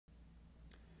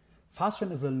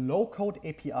Fastgen is a low-code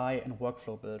API and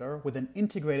workflow builder with an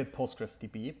integrated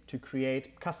PostgreSDB to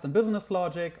create custom business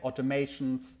logic,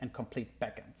 automations, and complete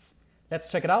backends. Let's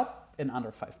check it out in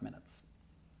under 5 minutes.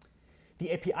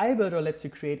 The API builder lets you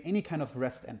create any kind of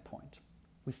REST endpoint.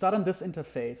 We start on this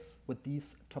interface with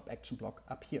these top action block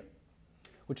up here,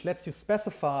 which lets you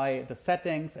specify the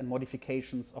settings and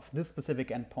modifications of this specific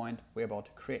endpoint we're about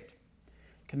to create.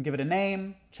 You can give it a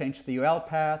name, change the URL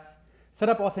path, set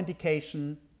up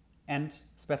authentication, and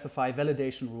specify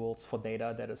validation rules for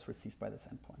data that is received by this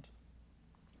endpoint.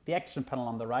 The action panel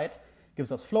on the right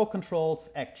gives us flow controls,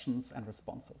 actions, and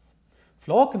responses.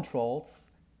 Flow controls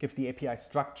give the API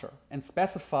structure and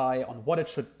specify on what it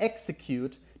should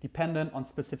execute dependent on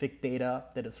specific data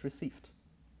that is received.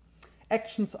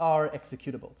 Actions are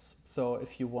executables. So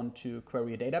if you want to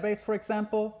query a database, for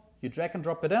example, you drag and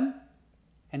drop it in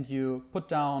and you put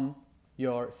down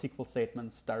your SQL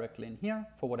statements directly in here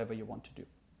for whatever you want to do.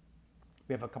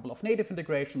 We have a couple of native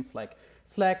integrations like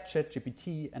Slack,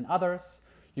 ChatGPT, and others.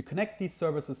 You connect these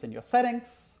services in your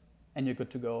settings and you're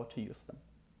good to go to use them.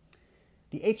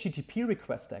 The HTTP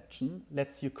request action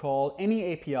lets you call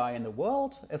any API in the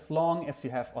world as long as you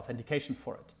have authentication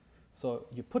for it. So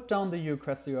you put down the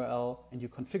request URL and you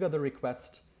configure the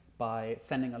request by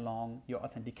sending along your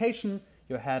authentication,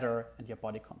 your header, and your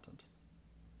body content.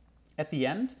 At the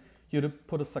end, you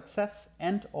put a success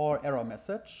and/or error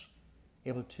message,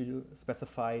 able to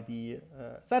specify the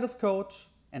status code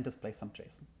and display some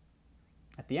JSON.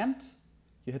 At the end,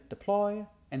 you hit deploy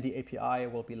and the API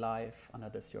will be live under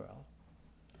this URL.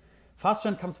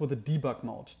 Fastgen comes with a debug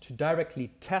mode to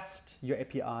directly test your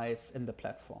APIs in the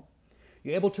platform.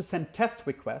 You're able to send test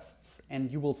requests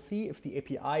and you will see if the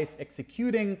API is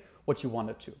executing what you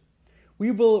want it to. We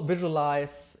will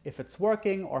visualize if it's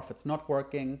working or if it's not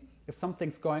working. If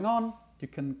something's going on, you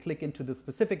can click into the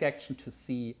specific action to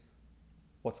see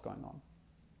what's going on.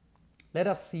 Let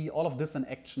us see all of this in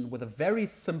action with a very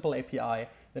simple API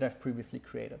that I've previously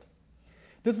created.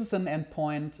 This is an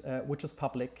endpoint which is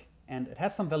public and it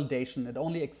has some validation. It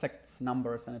only accepts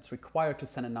numbers and it's required to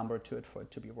send a number to it for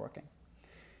it to be working.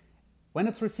 When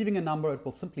it's receiving a number, it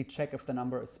will simply check if the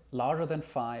number is larger than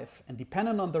 5 and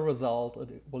depending on the result,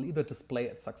 it will either display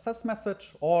a success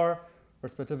message or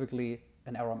respectively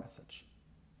an error message.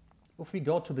 If we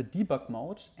go to the debug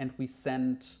mode and we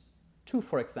send 2,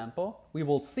 for example, we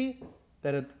will see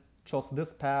that it chose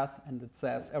this path and it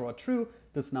says error true,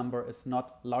 this number is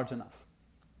not large enough.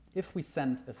 If we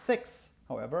send a 6,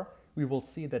 however, we will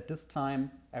see that this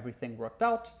time everything worked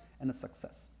out and a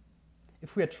success.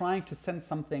 If we are trying to send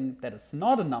something that is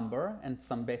not a number and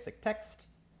some basic text,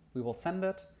 we will send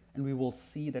it and we will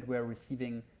see that we are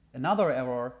receiving another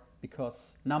error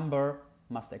because number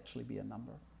must actually be a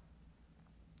number.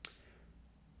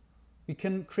 We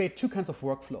can create 2 kinds of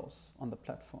workflows on the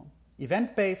platform,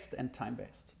 event-based and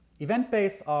time-based.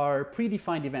 Event-based are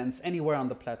predefined events anywhere on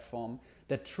the platform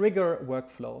that trigger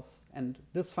workflows, and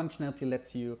this functionality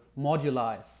lets you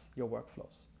modularize your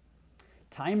workflows.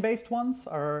 Time-based ones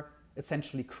are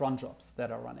essentially cron jobs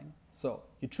that are running. So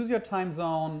you choose your time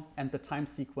zone and the time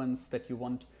sequence that you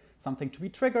want something to be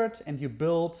triggered, and you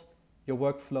build your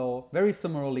workflow very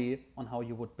similarly on how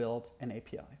you would build an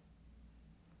API.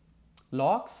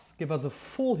 Logs give us a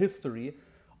full history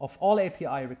of all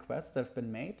API requests that have been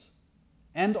made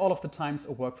and all of the times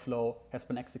a workflow has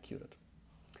been executed.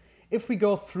 If we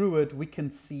go through it, we can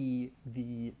see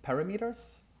the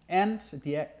parameters and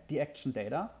the action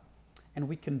data, and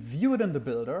we can view it in the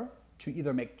builder to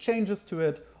either make changes to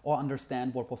it or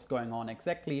understand what was going on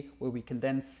exactly, where we can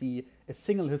then see a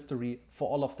single history for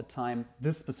all of the time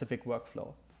this specific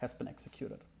workflow has been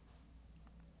executed.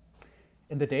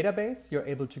 In the database, you're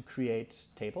able to create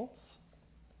tables,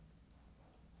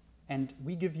 and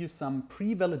we give you some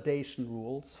pre-validation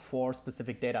rules for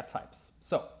specific data types.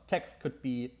 So text could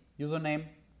be username,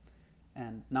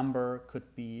 and number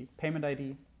could be payment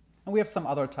ID. And we have some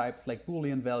other types like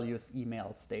Boolean values,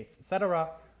 email, states, etc.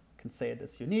 You can say it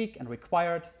is unique and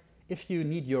required. If you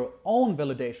need your own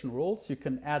validation rules, you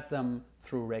can add them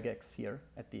through regex here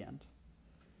at the end.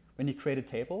 When you create a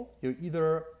table, you're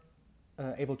either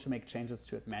able to make changes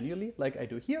to it manually, like I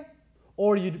do here,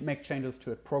 or you make changes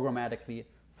to it programmatically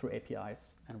through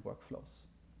APIs and workflows.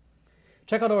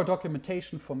 Check out our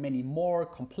documentation for many more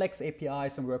complex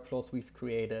APIs and workflows we've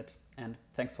created, and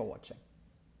thanks for watching.